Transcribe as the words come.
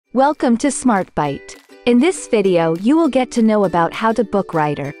Welcome to SmartBite. In this video you will get to know about how to book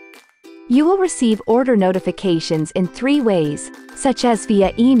rider. You will receive order notifications in 3 ways, such as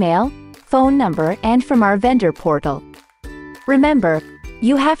via email, phone number and from our vendor portal. Remember,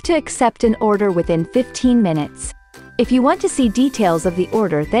 you have to accept an order within 15 minutes. If you want to see details of the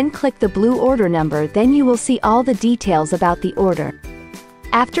order, then click the blue order number, then you will see all the details about the order.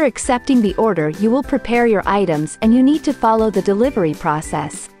 After accepting the order, you will prepare your items and you need to follow the delivery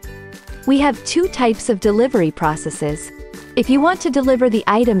process. We have 2 types of delivery processes. If you want to deliver the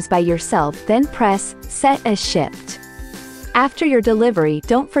items by yourself, then press Set as Shipped. After your delivery,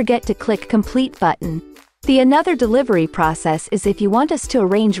 don't forget to click Complete button. The another delivery process is if you want us to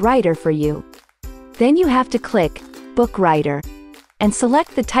arrange rider for you. Then you have to click Book Rider and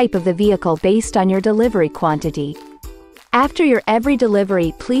select the type of the vehicle based on your delivery quantity. After your every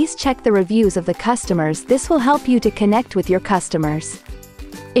delivery, please check the reviews of the customers. This will help you to connect with your customers.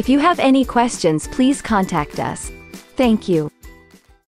 If you have any questions, please contact us. Thank you.